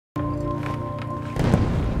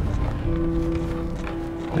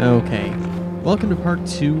Okay, welcome to part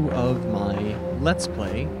 2 of my Let's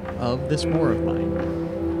Play of this war of mine.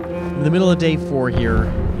 I'm in the middle of day 4 here,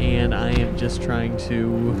 and I am just trying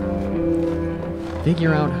to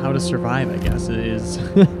figure out how to survive, I guess. It is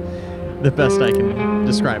the best I can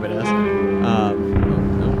describe it as. Oh,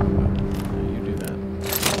 no, you do that.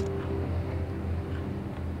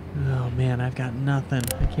 Oh man, I've got nothing.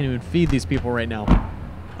 I can't even feed these people right now.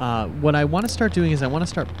 What I want to start doing is I want to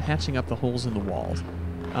start patching up the holes in the walls.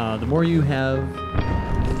 The more you have,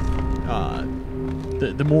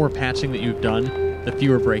 the more patching that you've done, the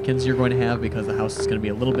fewer break-ins you're going to have because the house is going to be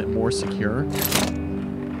a little bit more secure.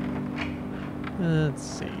 Let's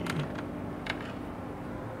see.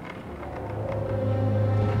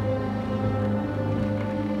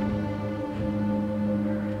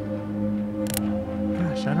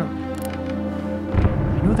 Gosh, I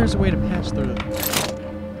know there's a way to patch the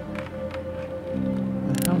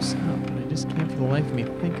house up, but I just can't for the life of me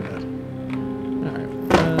think of it. Alright.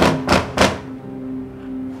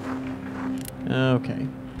 Okay.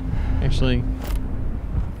 Actually,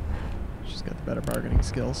 she's got the better bargaining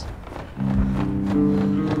skills.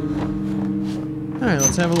 Alright,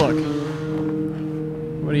 let's have a look.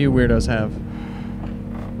 What do you weirdos have?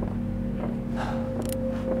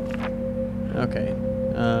 Okay.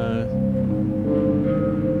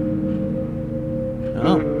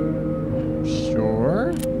 Oh.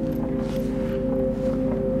 Sure.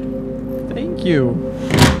 Thank you.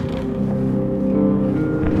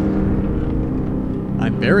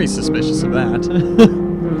 I'm very suspicious of that.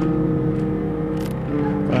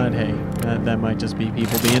 But hey, that might just be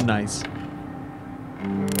people being nice.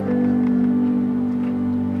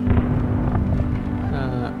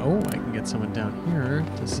 Oh, I can get someone down here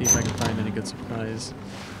to see if I can find any good supplies.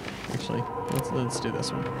 Actually, let's do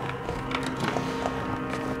this one.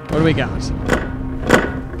 What do we got?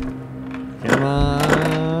 Come on.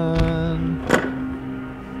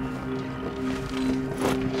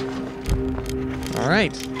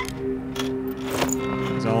 Alright.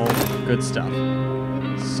 It's all good stuff.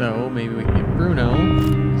 So maybe we can get Bruno,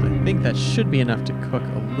 because I think that should be enough to cook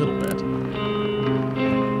a little bit.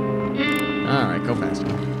 Alright, go faster.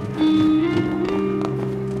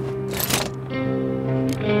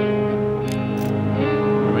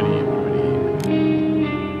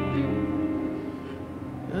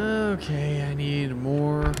 Okay, I need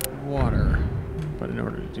more water. But in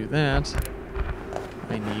order to do that,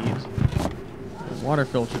 I need a water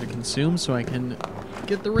filter to consume so I can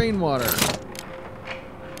get the rainwater.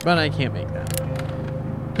 But I can't make that.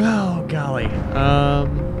 Oh, golly.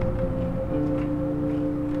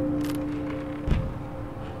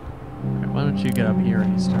 Why don't you get up here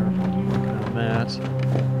and start working on that?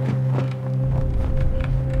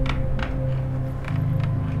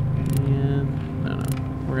 And no.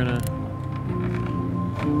 We're gonna...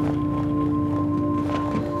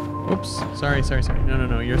 Oops. Sorry.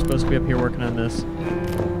 No. You're supposed to be up here working on this.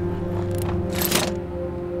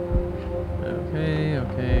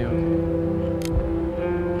 Okay.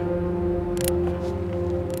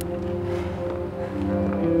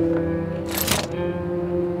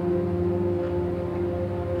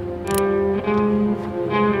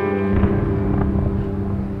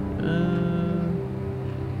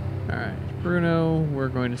 Alright, Bruno, we're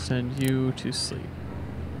going to send you to sleep.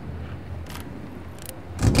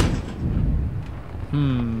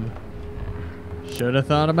 Should have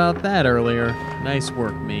thought about that earlier. Nice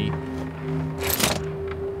work, me.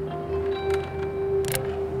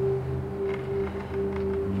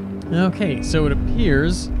 Okay, so it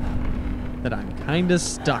appears that I'm kinda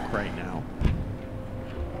stuck right now.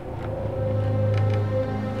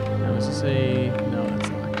 Now, is this a... No, that's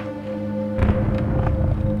not.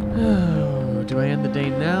 Oh, do I end the day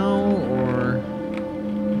now, or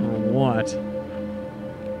what?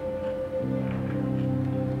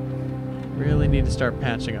 Really need to start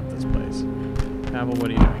patching up this place. Pavel, what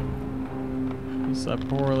are you doing? You slept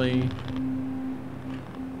poorly.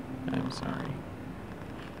 I'm sorry.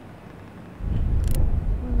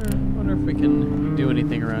 Wonder if we can do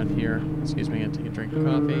anything around here. Excuse me, I'm gonna take a drink of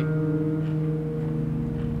coffee.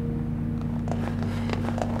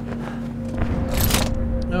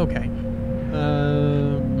 Okay.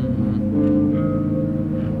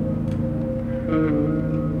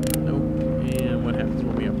 Nope. And what happens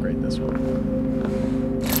when we upgrade this one?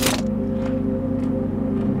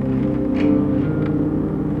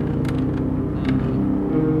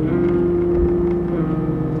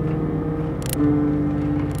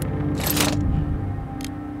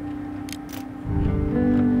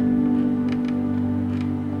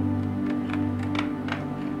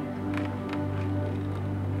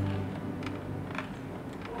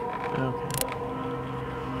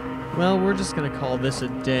 Well, we're just going to call this a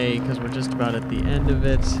day because we're just about at the end of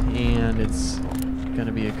it, and it's going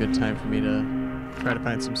to be a good time for me to try to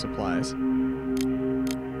find some supplies.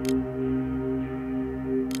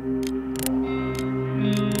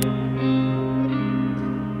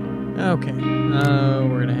 Okay,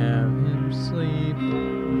 we're going to have him sleep,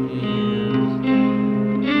 and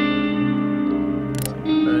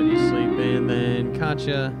Buddy sleep, and then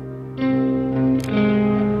Katja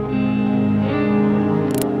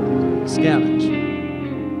scavenge.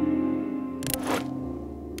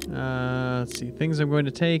 Let's see, things I'm going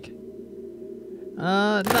to take.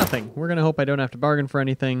 Nothing. We're going to hope I don't have to bargain for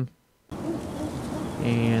anything.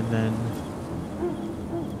 And then...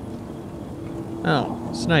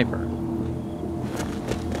 oh, sniper.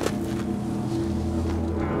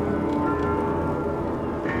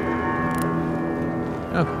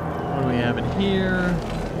 Okay, what do we have in here?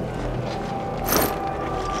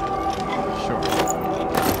 Sure.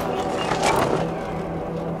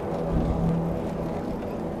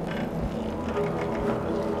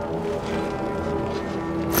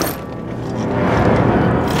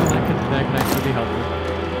 That can actually be helpful.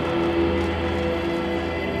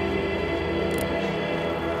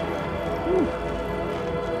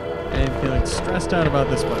 I'm feeling stressed out about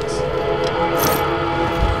this place.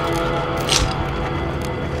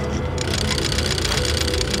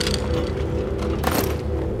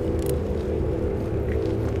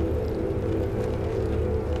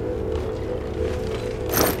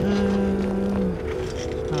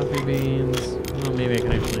 Coffee beans. Well, maybe I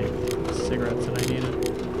can actually get cigarettes that I needed.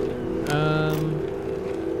 Oh,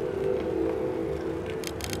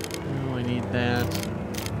 I need that.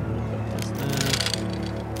 What's that?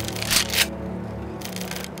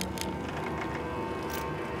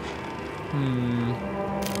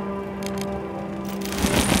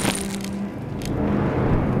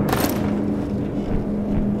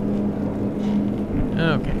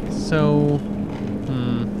 Okay, so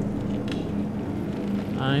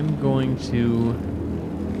I'm going to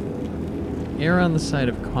err on the side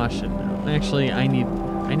of caution now. Actually, I need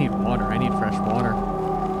water. I need fresh water.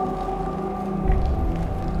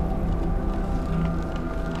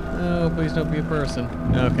 Oh, please don't be a person.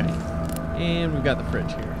 Okay. And we've got the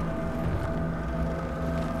fridge here.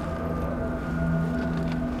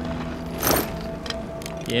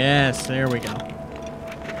 Yes, there we go.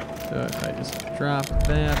 So if I just drop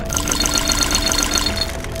that...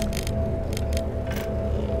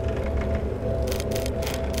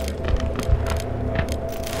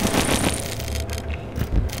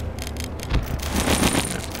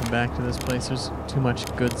 back to this place. There's too much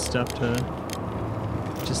good stuff to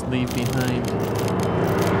just leave behind.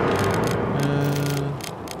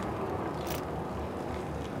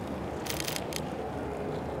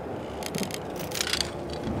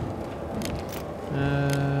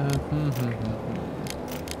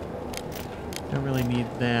 Don't really need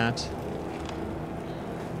that.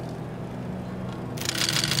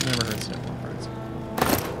 Never hurts to have more parts.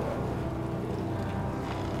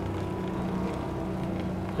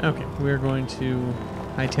 Okay, we're going to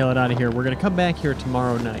hightail it out of here. We're going to come back here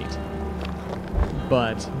tomorrow night.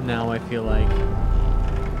 But now I feel like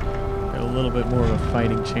got a little bit more of a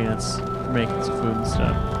fighting chance for making some food and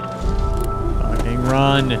stuff. Fucking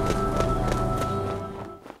run!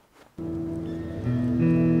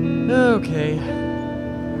 Okay.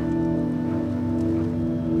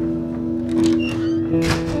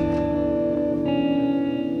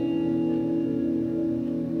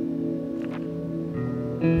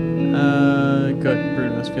 Good.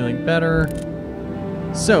 Bruno's feeling better.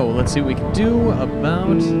 So, let's see what we can do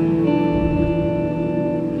about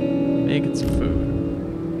making some food.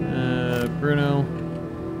 Bruno,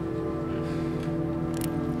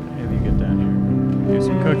 have you get down here. Do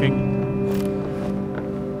some cooking.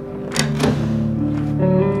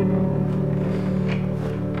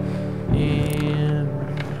 And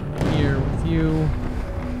we're here with you.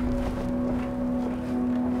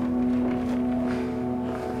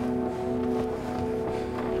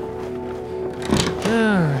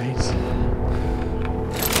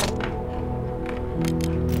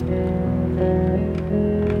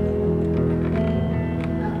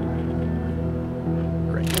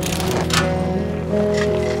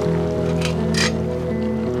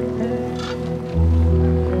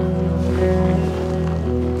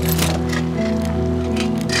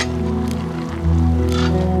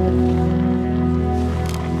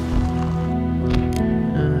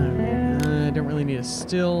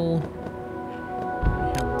 Still, we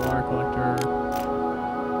have a water collector.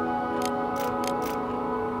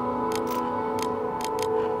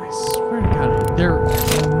 I swear to God, I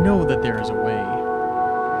know that there is a way.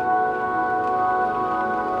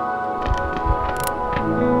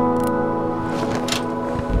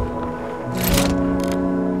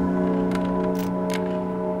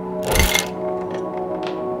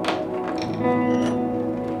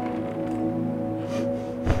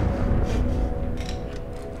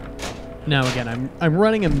 Now again, I'm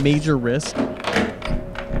running a major risk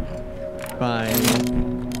by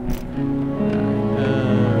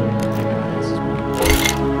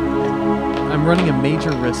I'm running a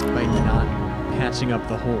major risk by not patching up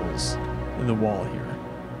the holes in the wall here.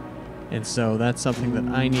 And so that's something that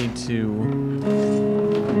I need to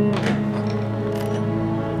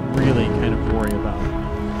really kind of worry about.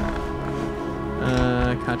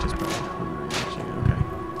 Katja's probably hungry, actually. Okay.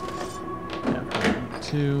 Yeah,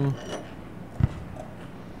 2.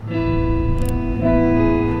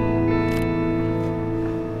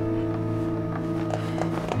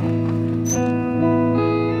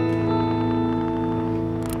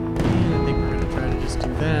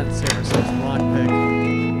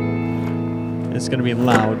 It's going to be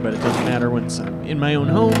loud, but it doesn't matter when I'm in my own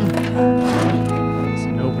home. So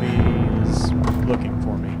nobody is looking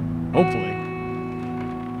for me. Hopefully.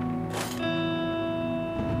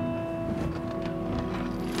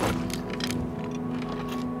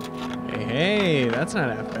 Hey, that's not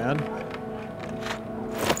half bad.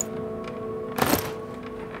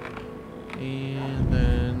 And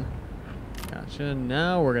then, gotcha.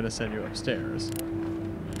 Now we're going to send you upstairs.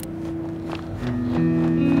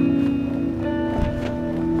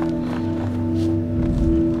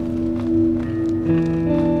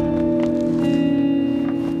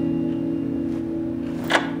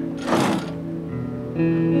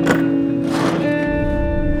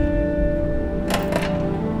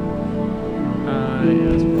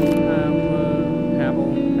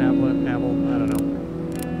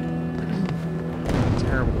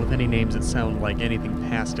 Sound like anything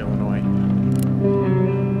past Illinois.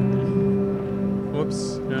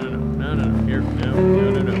 Whoops. No. Here. No.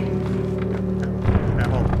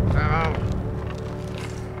 Ow.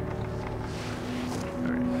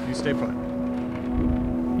 Alright, you stay put.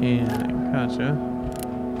 And gotcha.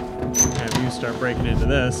 Have you start breaking into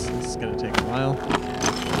this. This is gonna take a while.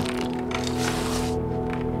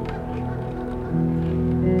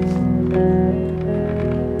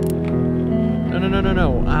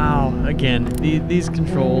 No. Ow. Again, these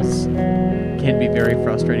controls can be very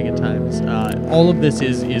frustrating at times. All of this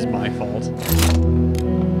is my fault.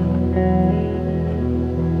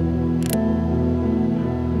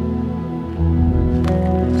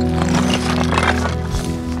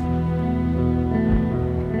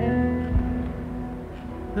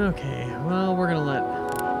 Okay, well, we're gonna let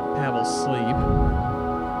Pavel sleep.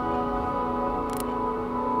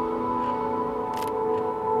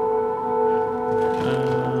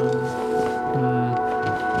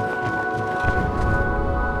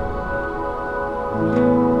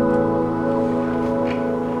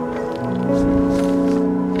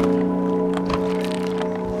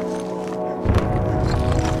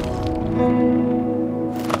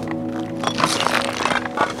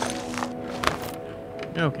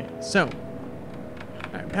 Okay, so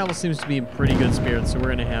alright, Pavel seems to be in pretty good spirits, so we're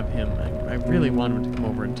gonna have him. I really want him to come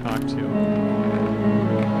over and talk to.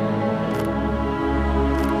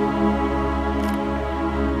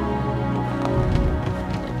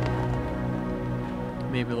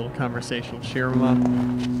 Maybe a little conversation will cheer him up.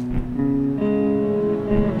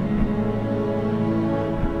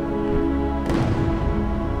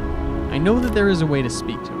 I know that there is a way to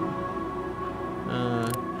speak to him.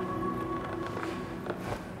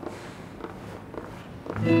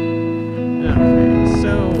 Okay,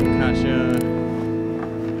 so Katja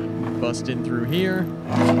bust in through here.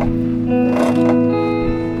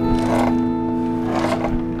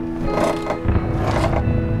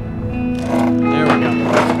 There we go.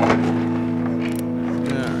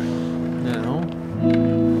 Alright, now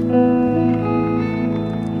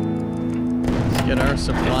let's get our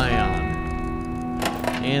supply on.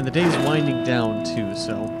 And the day's winding down too,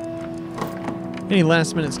 so any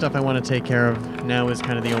last minute stuff I want to take care of now is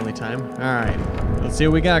kind of the only time. Alright, let's see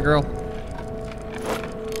what we got, girl.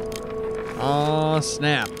 Aw,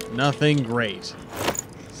 snap. Nothing great.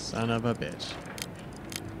 Son of a bitch.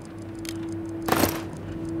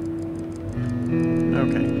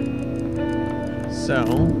 Okay. So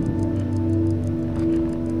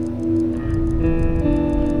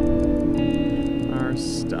our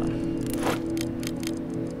stuff.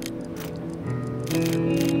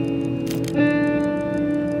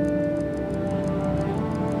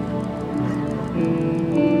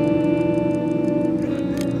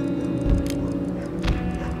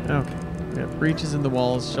 Okay. We have breaches in the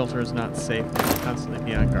walls. Shelter is not safe. Constantly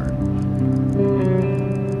be on guard.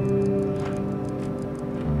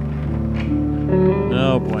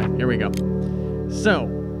 Oh boy. Here we go. So,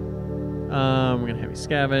 we're gonna have you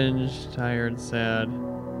scavenge. Tired, sad.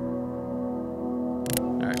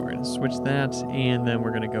 All right, we're gonna switch that, and then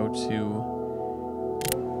we're gonna go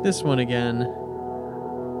to this one again.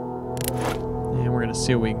 And we're going to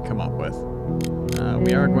see what we can come up with.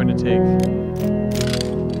 We are going to take a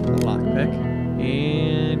lockpick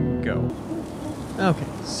and go. Okay,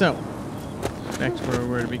 so back to where we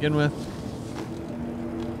were to begin with.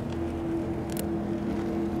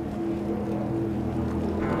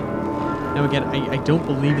 Now again, I don't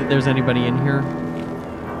believe that there's anybody in here,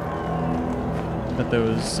 but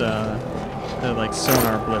those like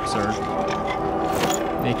sonar blips are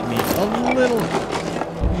making me a little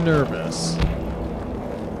nervous.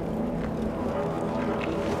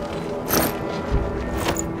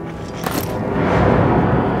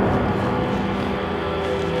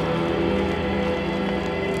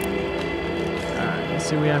 Alright, let's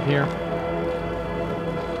see what we have here.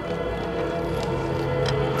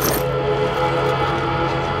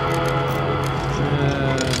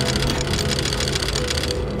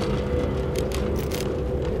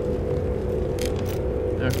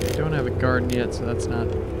 Garden yet, so that's not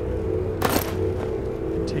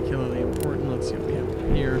particularly important. Let's see what we have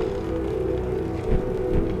here.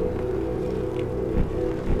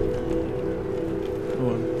 Oh,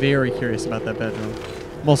 I'm very curious about that bedroom.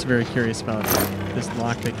 I'm also very curious about this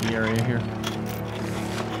lockpicking area here.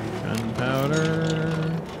 Gunpowder.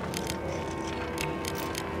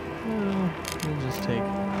 Well, we'll just take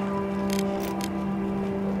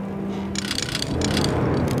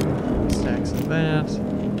stacks of that.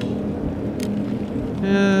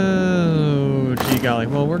 Oh, gee golly.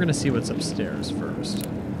 Well, we're going to see what's upstairs first.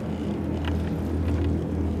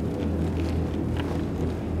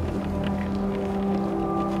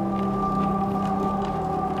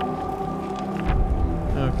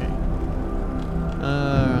 Okay.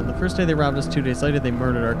 On the first day they robbed us, 2 days later they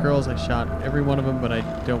murdered our girls. I shot every one of them, but I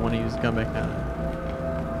don't want to use the gun back now.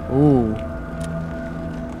 Ooh.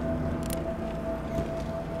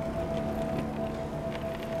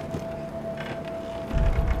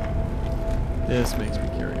 This makes me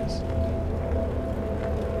curious.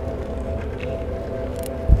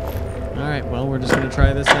 Alright, well, we're just going to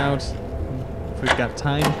try this out. If we've got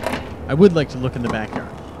time. I would like to look in the backyard.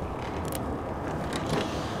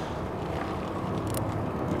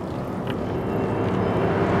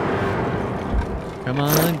 Come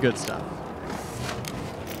on, good stuff.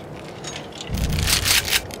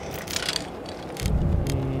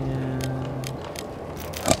 And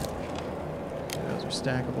those are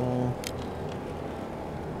stackable.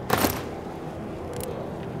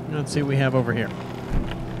 Let's see what we have over here.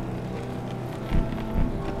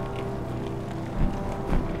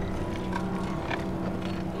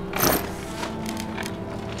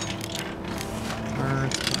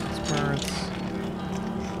 Parts.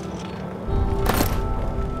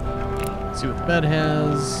 Let's see what the bed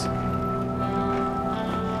has.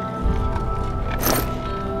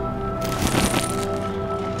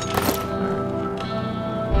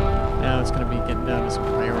 Now it's going to be getting down to some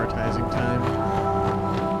prioritizing time.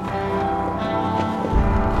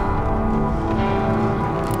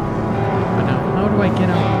 I get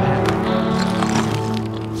out of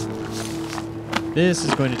that? This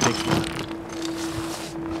is going to take time.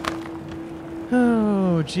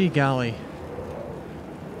 Oh, gee golly.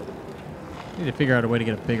 I need to figure out a way to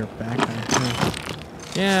get a bigger backpack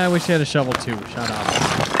too. Yeah, I wish I had a shovel too. Shut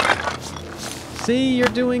up. See, you're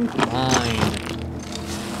doing fine.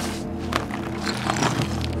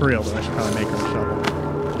 For real though, I should probably make her a shovel.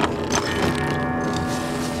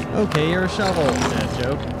 Okay, you're a shovel. Bad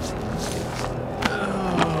joke.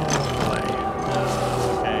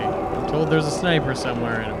 Told there's a sniper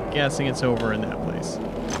somewhere, and I'm guessing it's over in that place.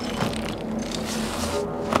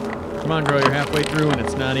 Come on, girl, you're halfway through, and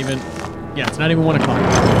it's not even... Yeah, it's not even 1 o'clock.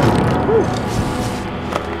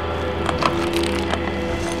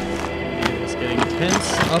 It's getting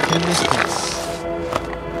tense up in this place.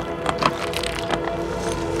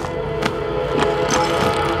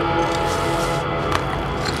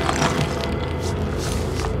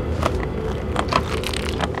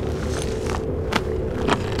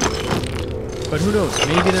 But who knows?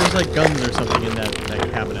 Maybe there's like guns or something in that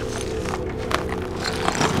cabinet.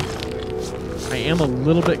 I am a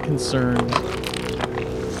little bit concerned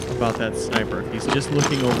about that sniper. If he's just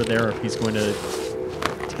looking over there, or if he's going to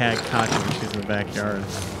tag Katya when she's in the backyard.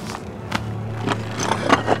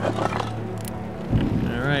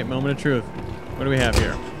 Alright, moment of truth. What do we have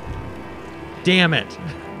here? Damn it!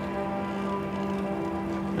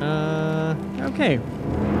 Okay.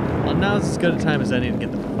 Well, now's as good a time as any to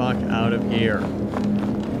get the fuck out of here.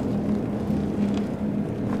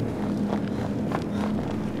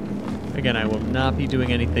 Again, I will not be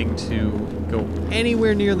doing anything to go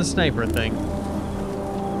anywhere near the sniper thing.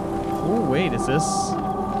 Oh, wait, is this...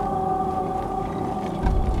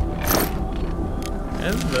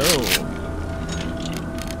 Hello.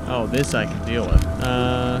 Oh, this I can deal with.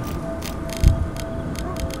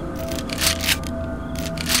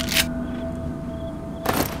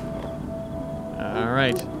 All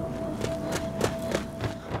right.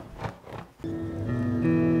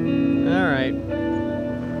 All right.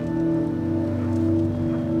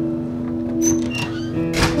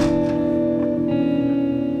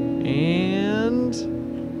 And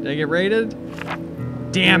did I get raided?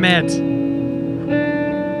 Damn it!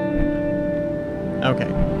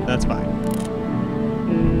 Okay, that's fine.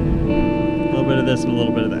 A little bit of this and a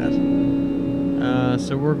little bit of that.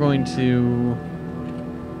 So we're going to...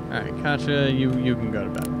 Alright, Katja, you can go to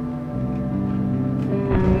bed.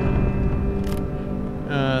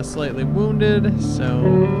 Slightly wounded, so...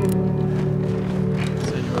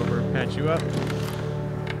 Send you over, patch you up.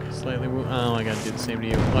 Slightly wounded. Oh, I gotta do the same to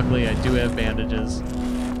you. Luckily, I do have bandages.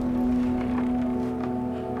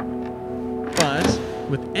 But,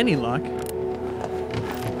 with any luck,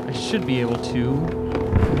 I should be able to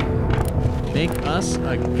make us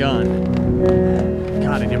a gun.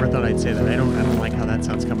 God, I never thought I'd say that. I don't like how that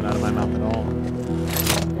sounds coming out of my mouth at all.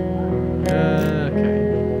 Okay.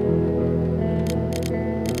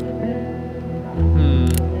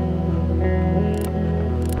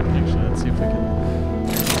 Actually, let's see if we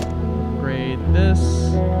can grade this.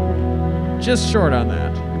 Just short on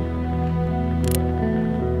that.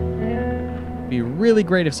 Be really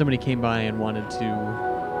great if somebody came by and wanted to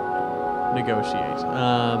negotiate.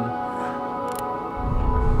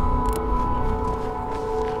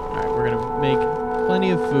 Alright, we're gonna make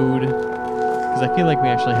plenty of food because I feel like we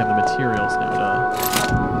actually have the materials now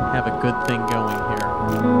to have a good thing going here.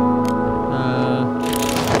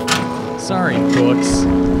 Sorry, books.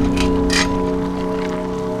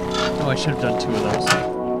 Oh, I should have done 2 of those.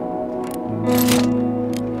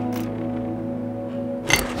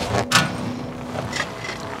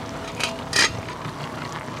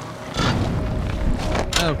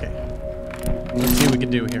 Okay. Let's see what we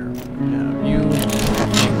can do here. Now, you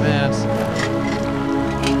take that.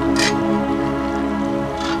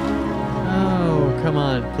 Oh, come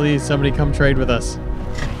on. Please, somebody come trade with us.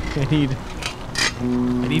 I need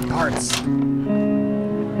parts.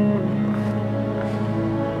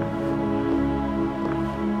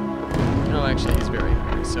 Oh, actually, he's very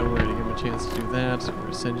hungry, so we're going to give him a chance to do that. We're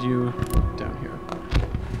going to send you down here.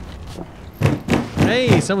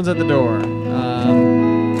 Hey, someone's at the door.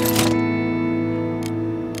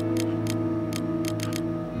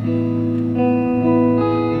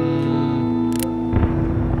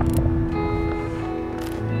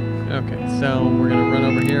 Okay, so we're gonna run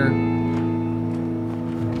over here.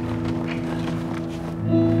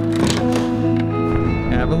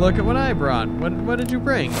 Have a look at what I brought. What did you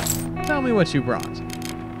bring? Tell me what you brought.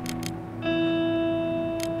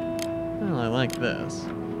 Well, I like this.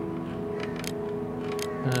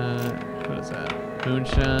 What is that?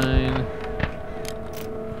 Moonshine.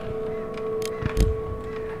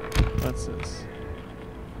 What's this?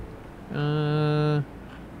 I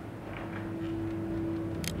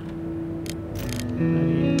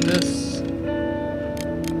need this.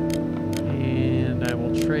 And I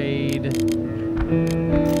will trade.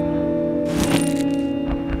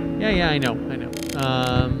 Yeah, I know.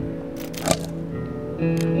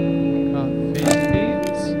 Coffee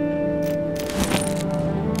beans.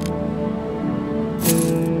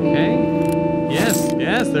 Okay.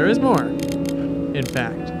 Yes, there is more. In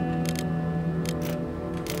fact.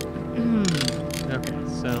 Okay,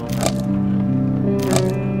 so.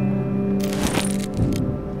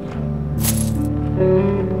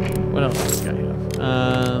 What else does this guy have?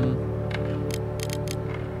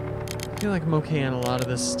 I feel like I'm okay on a lot of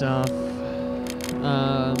this stuff.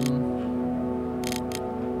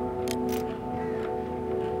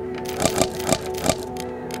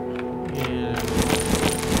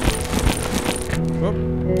 Whoop.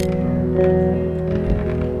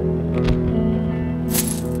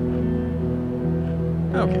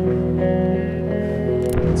 Okay.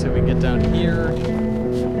 Let's see if we can get down here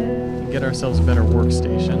and get ourselves a better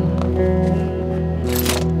workstation.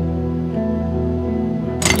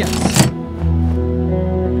 Yes.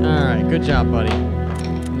 Alright, good job, buddy.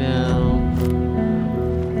 Now,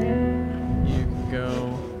 you can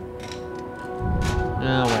go.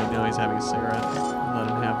 Oh, wait, no, he's having a cigarette. Let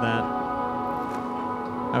him have that.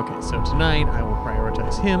 Okay, so tonight I will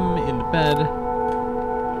prioritize him in the bed.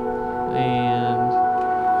 And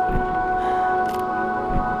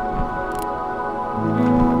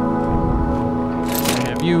I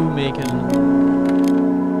have you making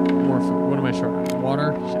more food. What am I short on?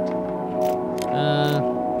 Water? Shit.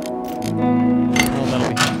 Well, that'll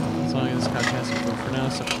be fine. As long as this couch has some food for now,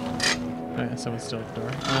 so Oh yeah, someone's still at the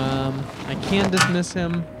door. I can dismiss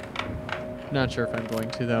him. Not sure if I'm going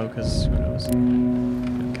to though, because who knows.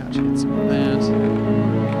 Gotcha, get some of that.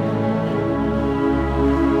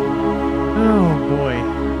 Oh boy.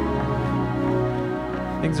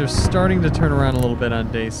 Things are starting to turn around a little bit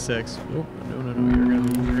on day 6. Oh, no,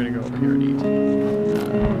 you're gonna go over here and eat.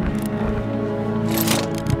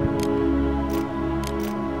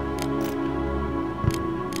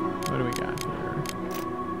 What do we got here?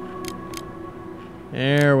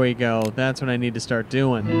 There we go. That's what I need to start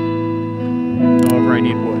doing. However, I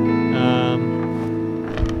need wood.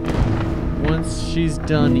 Once she's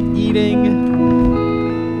done eating,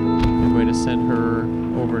 I'm going to send her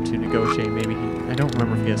over to negotiate. Maybe I don't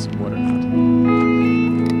remember if he has some wood or not.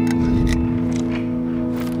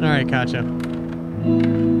 Alright, Katja.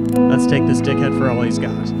 Let's take this dickhead for all he's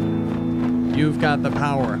got. You've got the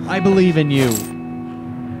power. I believe in you.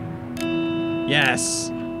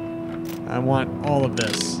 Yes. I want all of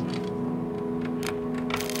this.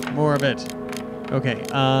 More of it. Okay,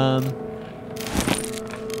 oh,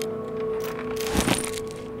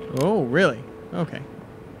 really? Okay.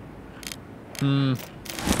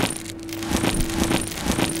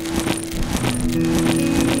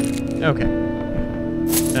 Okay.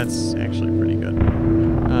 That's actually pretty good.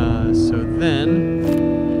 So then,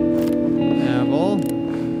 Abel,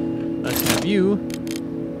 let's have you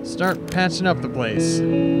start patching up the place.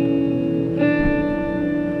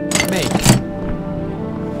 Make.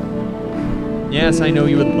 Yes, I know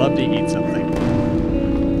you would love to eat something.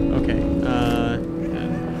 Okay, and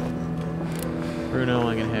Bruno,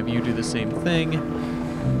 I'm gonna have you do the same thing.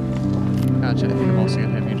 Gotcha, I think I'm also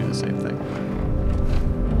gonna have you do the same thing.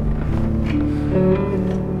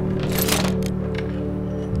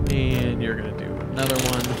 And you're gonna do another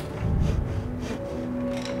one.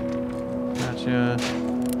 Gotcha.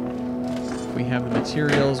 We have the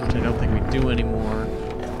materials, which I don't think we do anymore.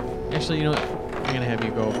 Actually, you know what? I'm gonna have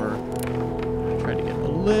you go over, try to get a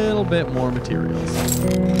little bit more materials.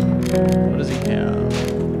 What does he have?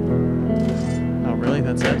 Oh, really?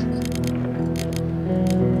 That's it?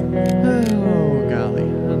 Oh, golly.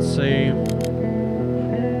 Let's see.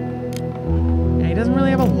 Yeah, he doesn't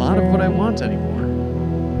really have a lot of what I want anymore.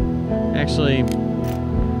 Actually,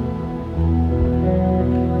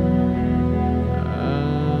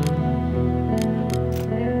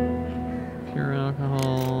 pure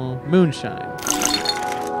alcohol, moonshine.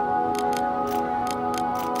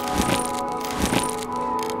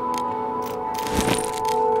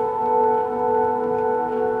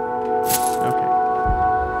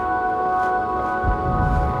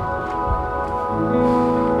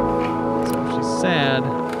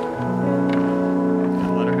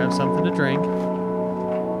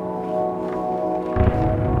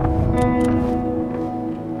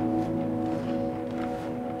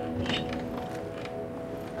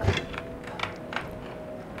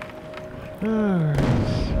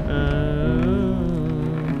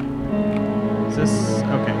 Is this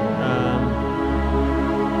okay?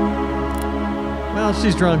 Well,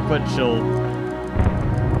 she's drunk, but she'll.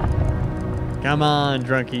 Come on,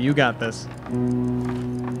 drunkie, you got this.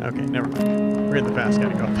 Okay, never mind. Forget the fast guy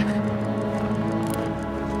to go up there.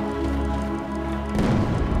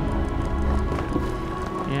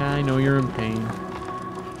 Yeah, I know you're in pain.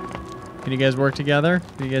 Can you guys work together?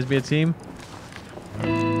 Can you guys be a team?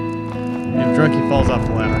 If Drunkie falls off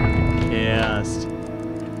the ladder, I'm pissed.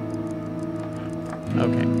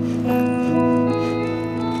 Okay.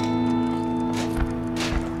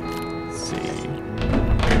 Let's see.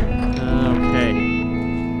 Okay.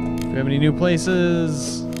 Do we have any new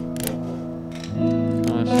places?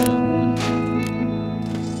 Caution.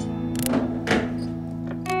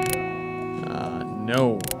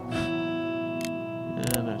 No.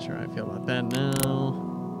 I'm not sure how I feel about that now.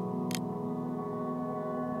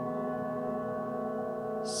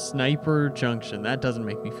 Sniper Junction. That doesn't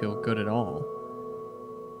make me feel good at all.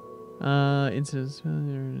 Incidents,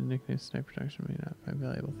 nickname Sniper Junction may not find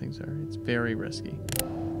valuable things are. It's very risky.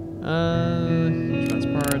 Which one's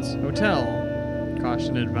parts? Hotel.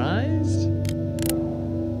 Caution advised.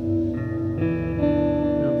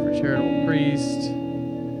 No for charitable priest.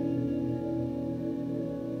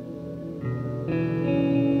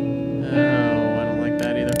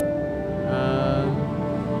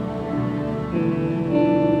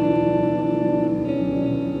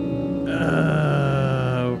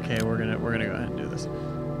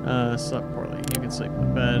 Slept poorly. You can sleep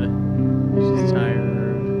in bed. She's tired.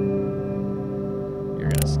 You're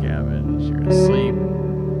gonna scavenge. You're gonna sleep.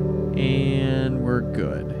 And we're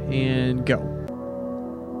good. And go.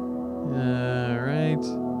 Alright.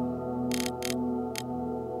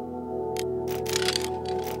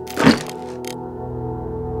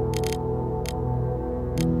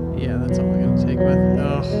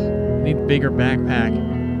 need bigger backpack.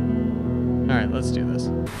 Alright, let's do this.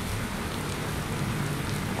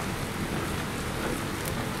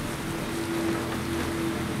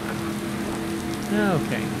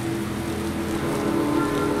 Okay.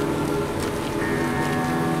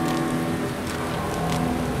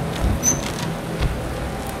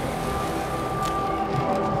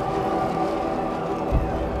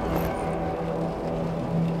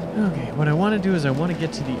 Okay, what I want to do is I want to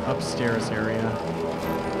get to the upstairs area.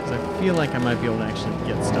 Because I feel like I might be able to actually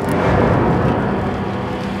get stuff.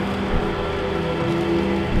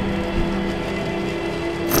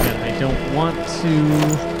 Again, I don't want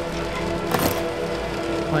to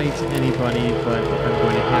fight anybody, but if I'm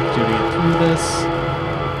going to have to get through this,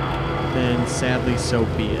 then sadly so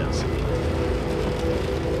be it.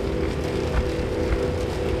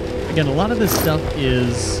 Again, a lot of this stuff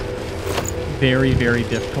is very, very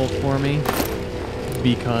difficult for me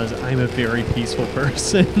because I'm a very peaceful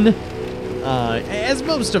person, as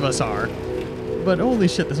most of us are. But holy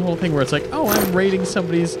shit, this whole thing where it's like, oh, I'm raiding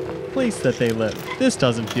somebody's place that they live. This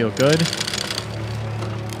doesn't feel good.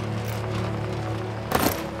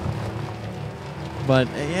 But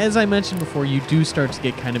as I mentioned before, you do start to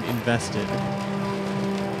get kind of invested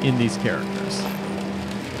in these characters.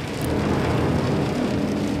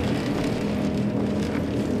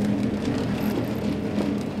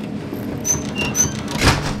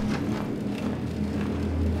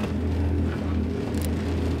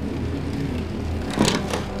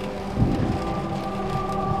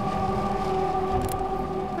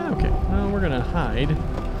 Okay, well, we're gonna hide.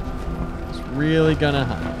 Just really gonna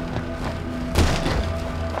hide.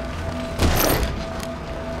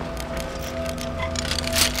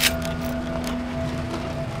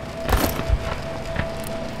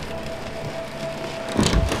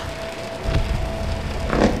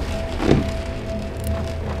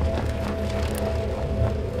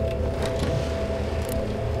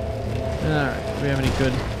 Alright, do we have any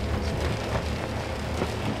good...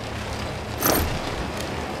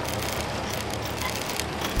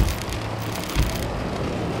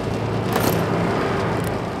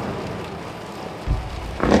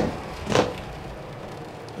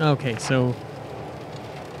 Okay, so...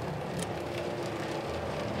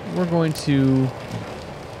 we're going to...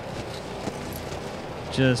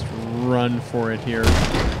 just run for it here.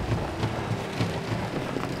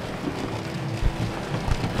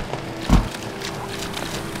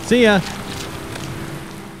 See ya!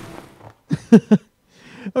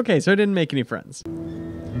 Okay, so I didn't make any friends.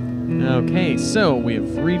 Okay, so we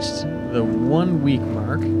have reached the 1 week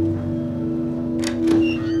mark.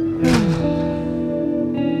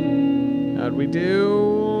 How'd we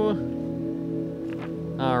do?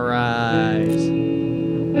 Alright.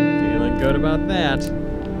 Feeling good about that.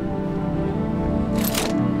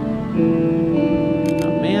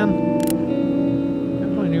 Oh man.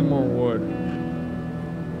 Definitely need more wood.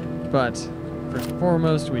 But, first and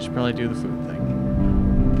foremost, we should probably do the food thing.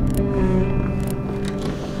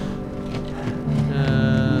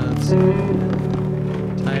 Let's see.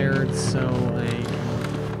 I'm tired, so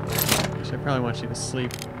I probably want you to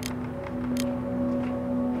sleep.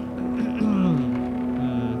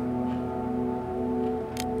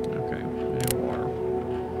 Okay, I need water.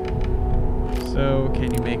 So,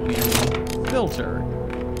 can you make me a filter?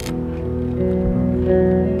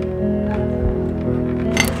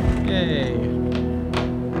 Yay.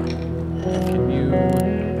 Can you...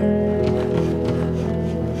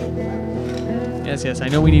 Yes, I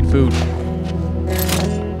know we need food.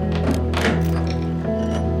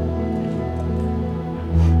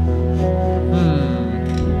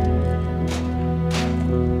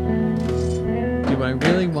 Do I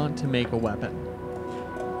really want to make a weapon?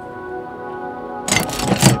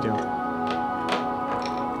 Yes, I do.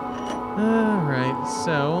 Alright,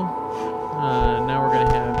 so... now we're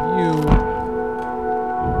gonna have you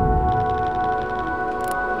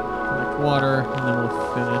collect water, and then we'll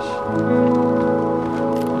finish.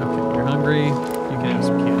 Okay, you're hungry. You can have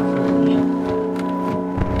some canned food.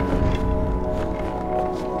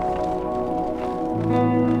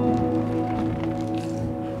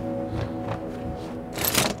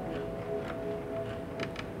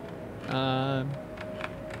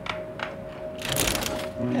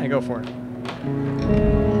 Yeah, go for it.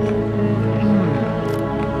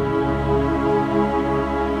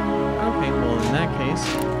 Okay, well in that case,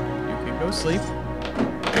 you can go sleep.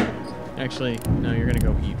 Actually, no, you're gonna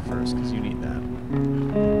go eat first because you need that.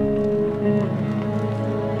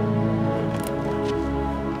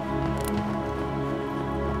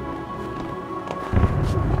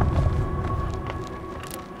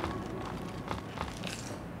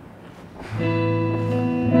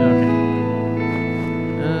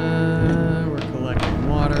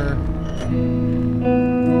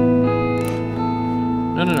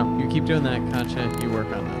 No, no, no. You keep doing that, Katya. You work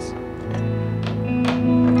on this.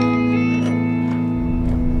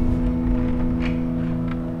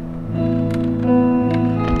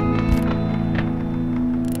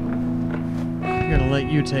 I'm gonna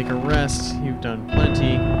let you take a rest. You've done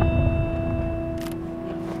plenty.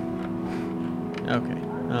 Okay.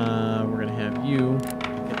 We're gonna have you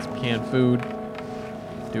get some canned food.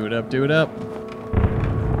 Do it up, do it up.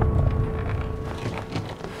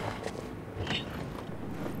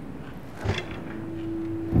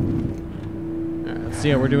 Alright, let's see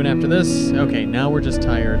how we're doing after this. Okay, now we're just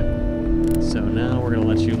tired. So now we're gonna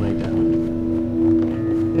let you lay down.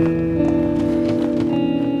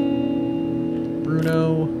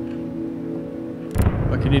 Bruno,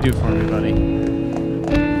 what can you do for me, buddy?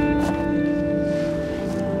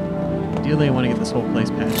 Ideally, I want to get this whole place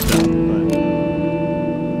patched up, but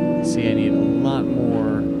see, I need a lot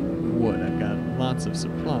more wood. I've got lots of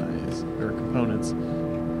supplies, or components.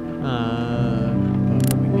 But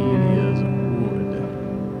what we need is wood.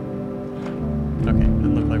 Okay,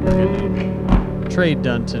 it looked like we're getting trade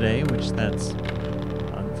done today, which that's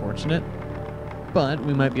unfortunate. But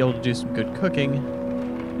we might be able to do some good cooking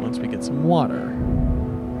once we get some water,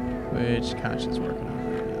 which Katya's working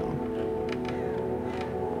on right now.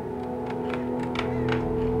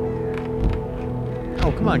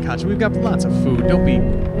 Oh, come on, Katya. We've got lots of food. Don't be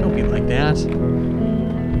like that.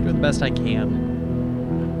 I'm doing the best I can.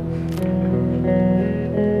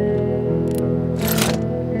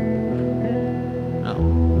 Oh,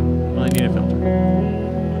 well, I need a filter.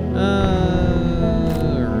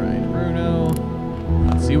 Alright, Bruno.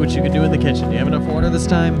 Let's see what you can do in the kitchen. Do you have enough water this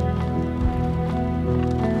time?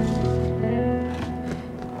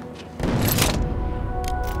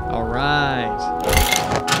 Alright.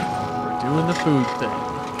 We're doing the food thing.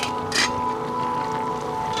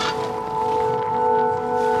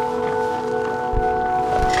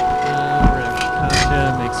 We're gonna have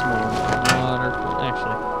Katya make some more water.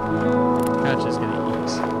 Actually, Katya's gonna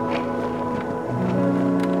eat.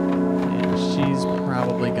 And she's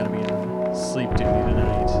probably gonna be on sleep duty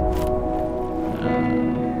tonight.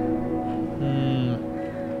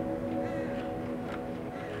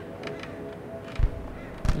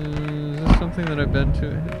 Is this something that I've been to?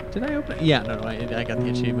 Did I open it? Yeah, no, I got the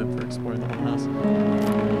achievement for exploring the whole house.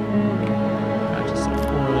 I just said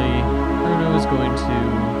poorly. Bruno is going to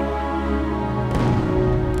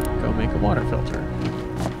go make a water filter.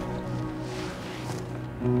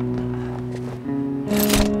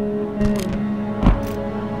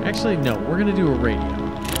 Actually, no, we're going to do a radio.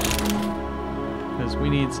 Because we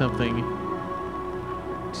need something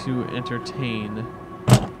to entertain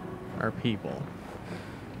our people.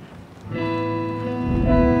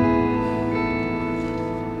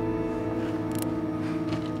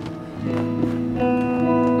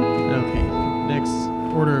 Okay, next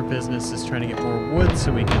order of business is trying to get more wood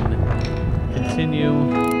so we can continue.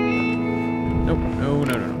 Nope, no,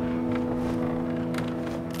 no, no, no.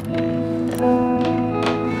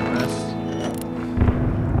 Rest.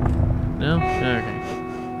 No? Okay.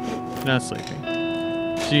 Not sleeping.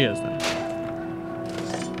 She is, then.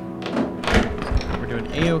 We're doing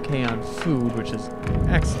A-OK on food, which is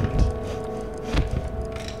excellent.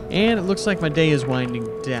 And it looks like my day is winding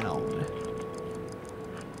down.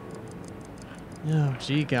 Oh,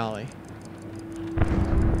 gee golly.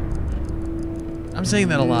 I'm saying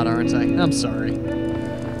that a lot, aren't I? I'm sorry.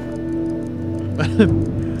 But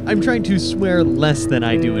I'm trying to swear less than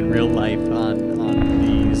I do in real life on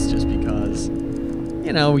these, just because,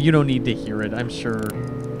 you know, you don't need to hear it. I'm sure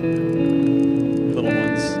little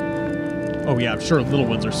ones... Oh yeah, I'm sure little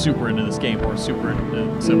ones are super into this game, or super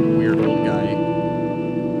into some weird old guy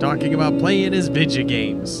talking about playing his video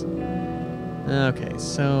games. Okay,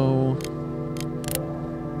 so...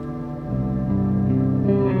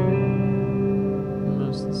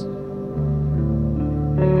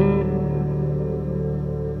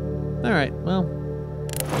 Alright, well,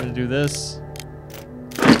 I'm gonna do this,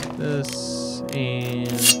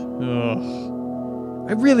 and... Ugh.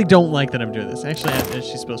 I really don't like that I'm doing this. Actually,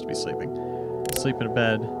 she's supposed to be sleeping. Sleep in a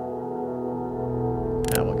bed.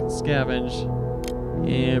 Now we can scavenge.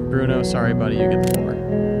 And Bruno, sorry buddy, you get the floor.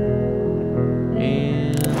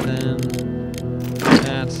 And then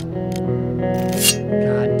that.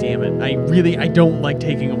 God damn it. I don't like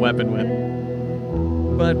taking a weapon with.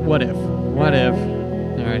 But what if? What if?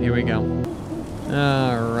 Alright, here we go.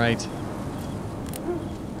 Alright.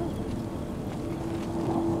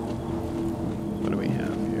 What do we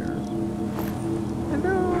have here?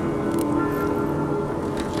 Hello.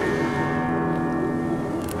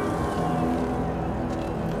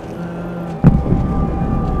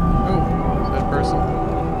 Oh, is that a person?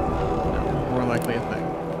 No, more likely a thing.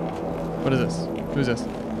 What is this? Who's this?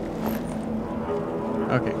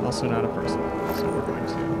 Okay, also not a person. So we're going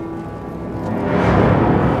to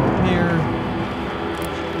here.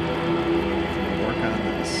 Work on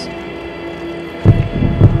this.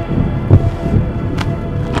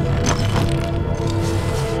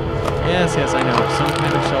 Yes, yes, I know. Some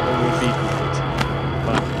kind of shovel would be great.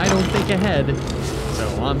 But I don't think ahead. So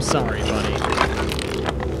I'm sorry, buddy.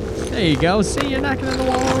 There you go. See, you're knocking on the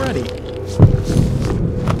wall already.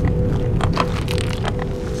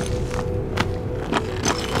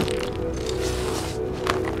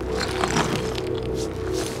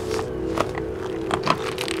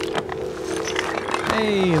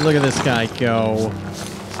 Hey, look at this guy go.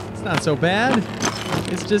 It's not so bad.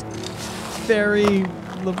 It's just very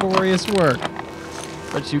laborious work.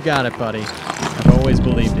 But you got it, buddy. I've always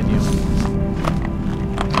believed in you.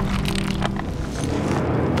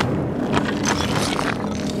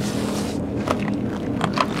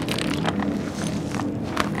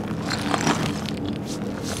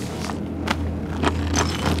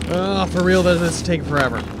 Oh, for real, does this take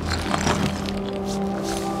forever?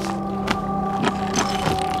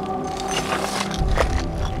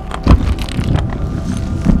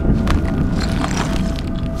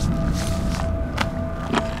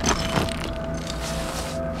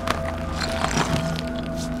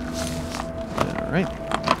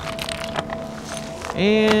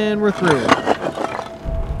 And we're through.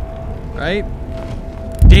 Right?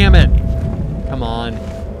 Damn it! Come on.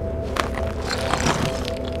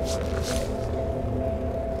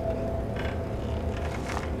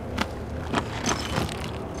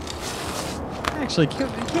 Actually,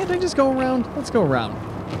 can't I just go around? Let's go around.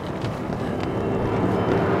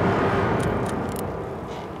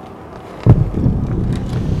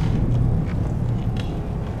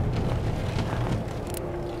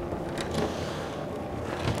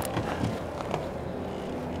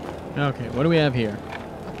 Okay, what do we have here?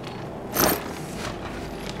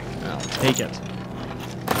 I'll take it.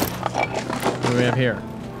 What do we have here?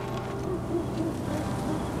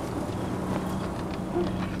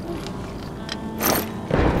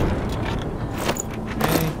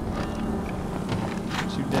 Okay.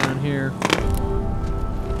 Put you down here.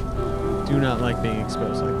 Do not like being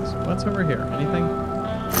exposed like this. What's over here? Anything?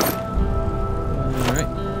 Alright,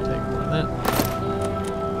 take more of that.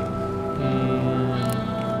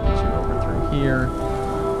 Here.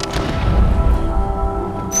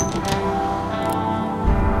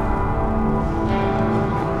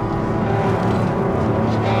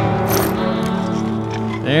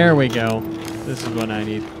 There we go. This is what I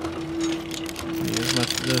need. I need as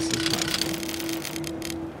much of this as possible.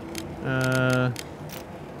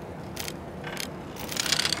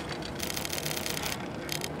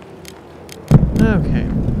 Okay.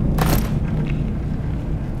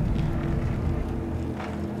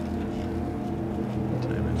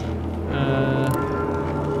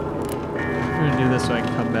 So I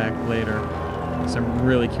can come back later, because I'm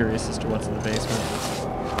really curious as to what's in the basement.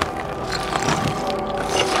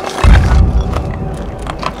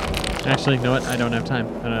 Actually, you know what? I don't have time.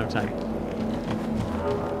 I don't have time.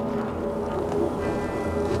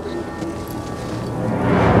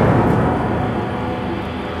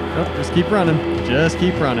 Oh, just keep running. Just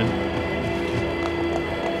keep running.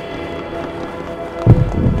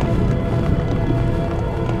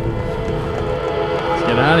 Let's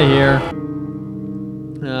get out of here.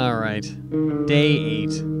 Alright. Day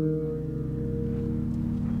 8.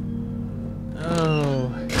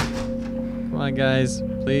 Oh. Come on, guys.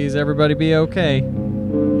 Please, everybody be okay.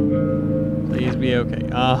 Please be okay.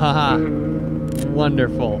 Ah ha ha.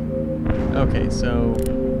 Wonderful. Okay, so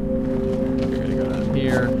we're gonna go down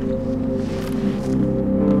here.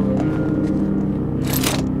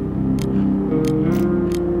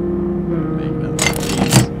 Make another one of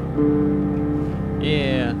these.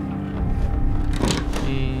 Yeah.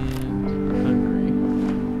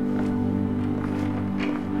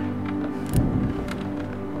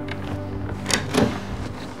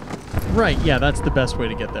 Right, yeah, that's the best way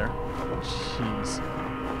to get there. Jeez.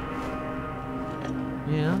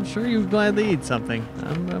 Yeah, I'm sure you'd gladly eat something.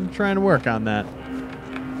 I'm trying to work on that.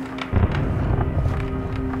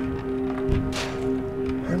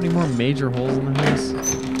 Have any more major holes in the house?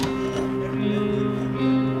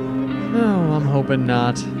 No, I'm hoping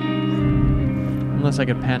not. Unless I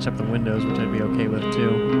could patch up the windows, which I'd be okay with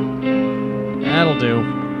too. That'll do.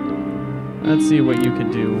 Let's see what you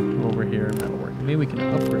can do over here. That'll work. Maybe we can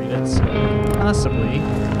upgrade it, so possibly,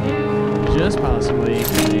 just possibly,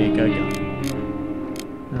 make a gun.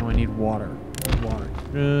 No, I need water. Water.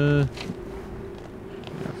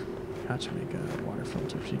 Got to make a water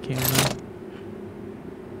filter if you can.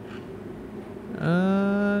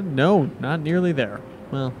 No, not nearly there.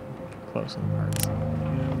 Well, close in the parts.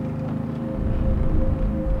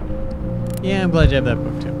 Yeah, I'm glad you have that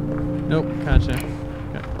book too. Nope, Katja.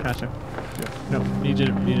 Katja. No, need you.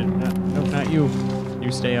 No, not you.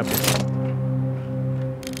 You stay up here.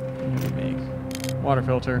 Make water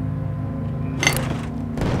filter.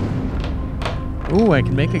 Ooh, I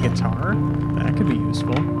can make a guitar. That could be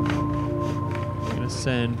useful. I'm gonna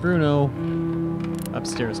send Bruno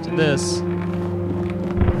upstairs to this.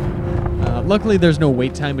 Luckily, there's no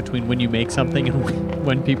wait time between when you make something and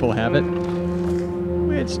when people have it,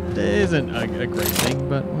 which isn't a great thing,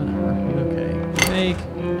 but whatever. Okay, make.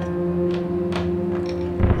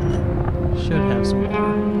 Should have some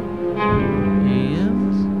water.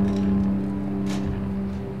 And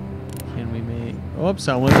can we make? Oh,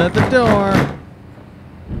 someone's at the door.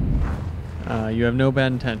 You have no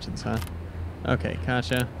bad intentions, huh? Okay,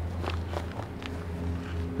 Katja.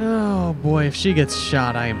 Oh boy, if she gets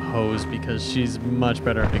shot, I am hosed because she's much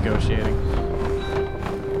better at negotiating.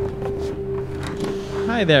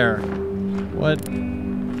 Hi there. What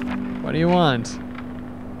do you want?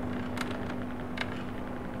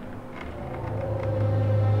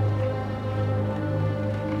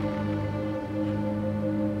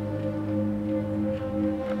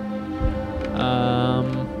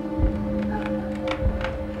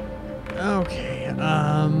 Okay,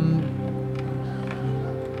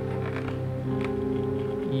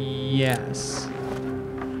 yes.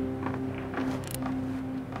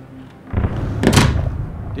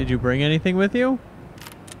 Did you bring anything with you?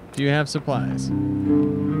 Do you have supplies?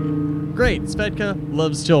 Great, Svedka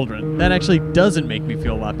loves children. That actually doesn't make me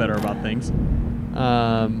feel a lot better about things. Do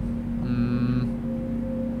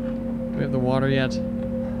we have the water yet?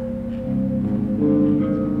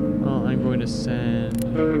 Well, I'm going to send to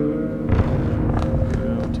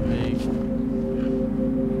make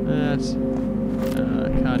that.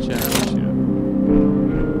 Katja, I want you to.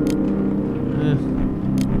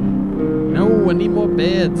 No, I need more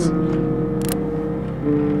beds.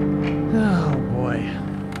 Oh boy.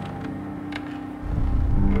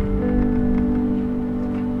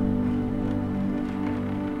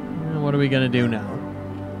 What are we gonna do now?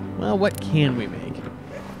 Well, what can we make?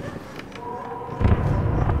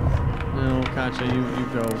 No, Katja, you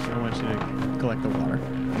go. I want you to collect the water.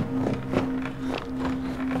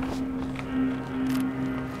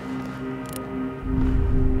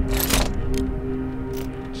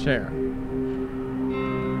 Share.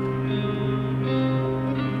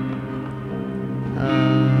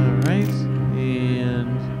 Right,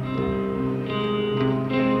 and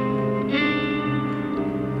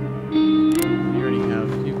you already have.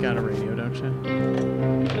 You've got a radio, don't you?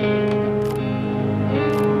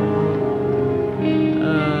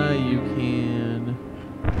 You can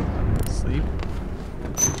sleep.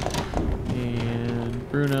 And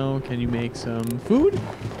Bruno, can you make some food?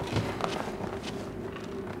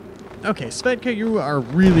 Okay, Svedka, you are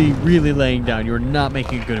really, really laying down. You're not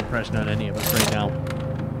making a good impression on any of us right now.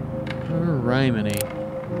 Rimini.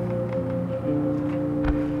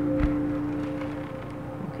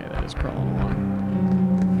 Okay, that is crawling along.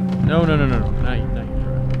 No. Not you,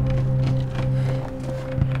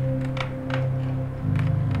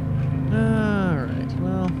 Alright,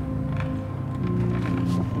 well.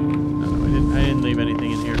 No, I didn't leave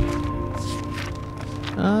anything in here.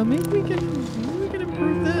 Maybe we can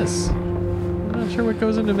improve this. I'm not sure what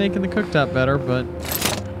goes into making the cooktop better, but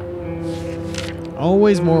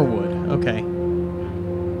always more wood. Okay.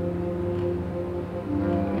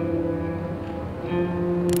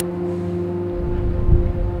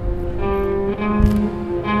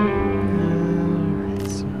 Alright,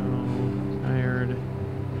 so tired.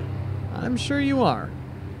 I'm sure you are.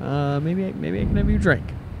 Maybe I can have you drink.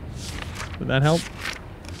 Would that help?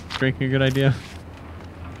 Drinking a good idea?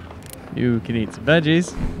 You can eat some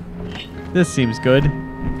veggies. This seems good.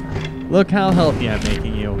 Look how healthy I'm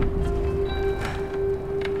making you.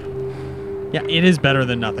 Yeah, it is better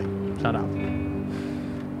than nothing. Shut up.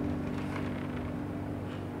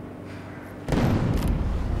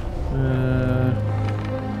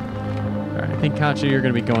 Alright, I think Katja, you're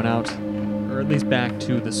going to be going out. Or at least back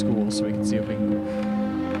to the school so we can see if we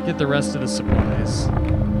can get the rest of the supplies.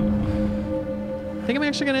 I think I'm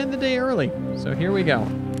actually going to end the day early. So here we go.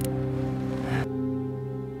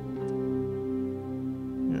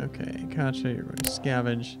 Okay, Katja, you're going to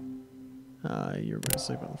scavenge. You're going to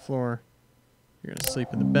sleep on the floor. You're going to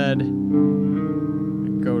sleep in the bed.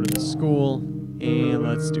 Go to the school. And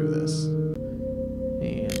let's do this.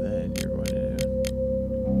 And then you're going to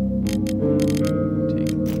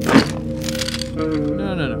take...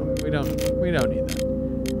 No. We don't need that.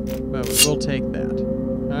 But we'll take that.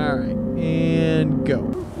 Alright. And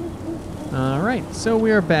go. Alright, so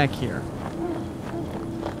we are back here.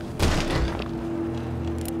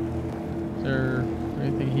 Is there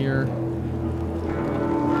anything here?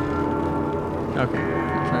 Okay,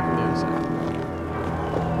 I'll try from the other side.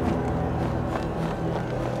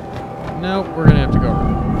 Nope, we're gonna have to go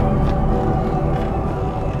around.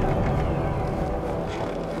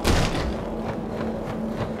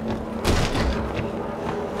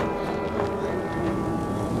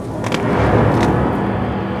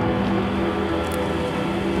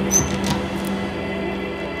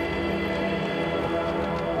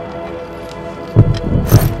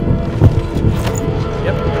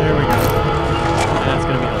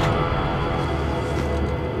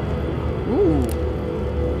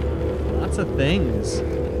 Things.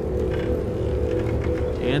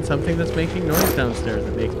 And something that's making noise downstairs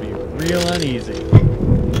that makes me real uneasy.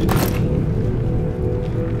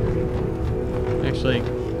 Actually,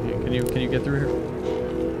 can you get through here?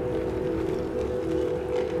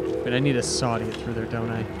 Wait, I need a saw to get through there,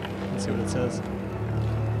 don't I? Let's see what it says.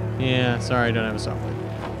 Yeah, sorry, I don't have a saw.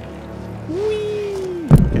 Whee!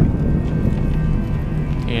 Okay.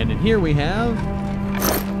 And in here we have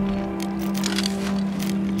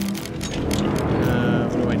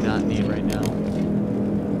not need right now.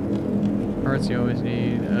 Parts you always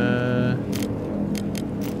need.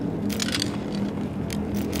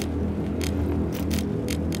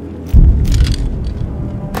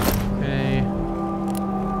 Okay.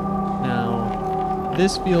 Now,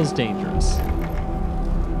 this feels dangerous.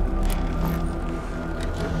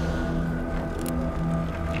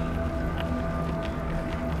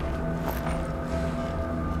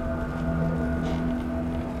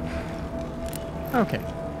 Okay.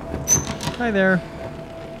 Hi there.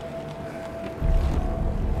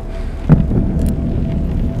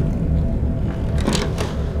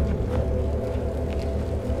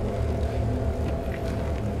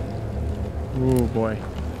 Ooh, boy.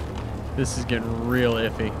 This is getting real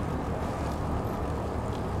iffy.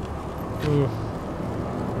 Ooh.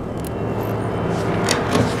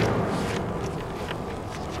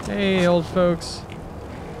 Hey, old folks.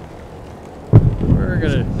 We're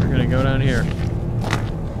gonna go down here.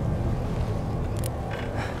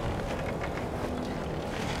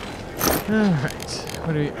 Alright,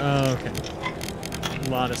 what do we, oh, okay. A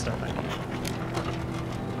lot of stuff I need.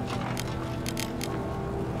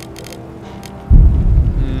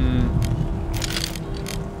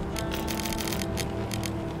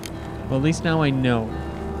 Well, at least now I know.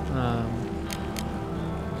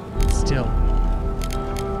 Still.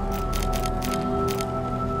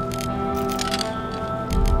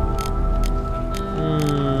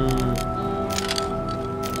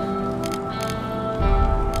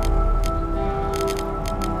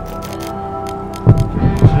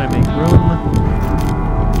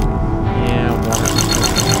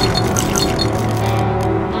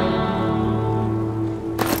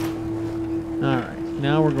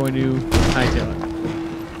 Now we're going to hightail it.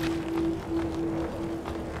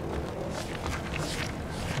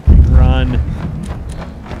 Run.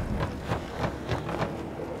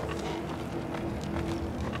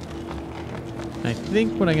 I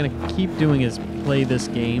think what I'm going to keep doing is play this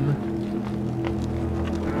game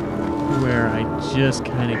where I just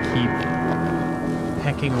kind of keep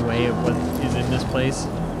pecking away at what is in this place.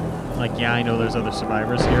 Like, yeah, I know there's other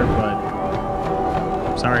survivors here,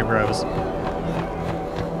 but sorry, bros.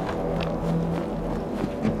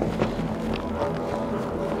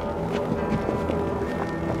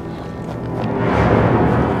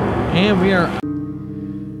 And we are...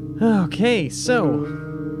 Okay, so...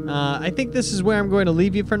 I think this is where I'm going to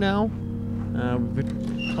leave you for now. We've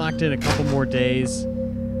clocked in a couple more days.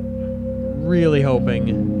 Really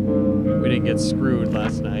hoping we didn't get screwed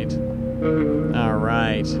last night.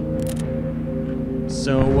 Alright.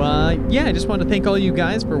 So, yeah, I just want to thank all you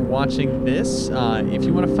guys for watching this. If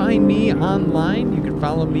you want to find me online, you can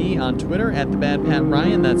follow me on Twitter at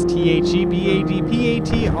TheBadPatRyan. That's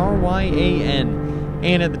TheBadPatryan.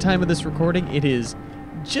 And at the time of this recording, it is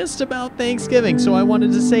just about Thanksgiving, so I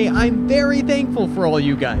wanted to say I'm very thankful for all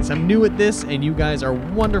you guys. I'm new at this, and you guys are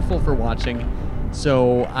wonderful for watching.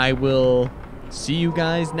 So I will see you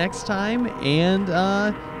guys next time, and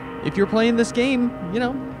if you're playing this game, you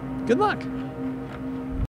know, good luck.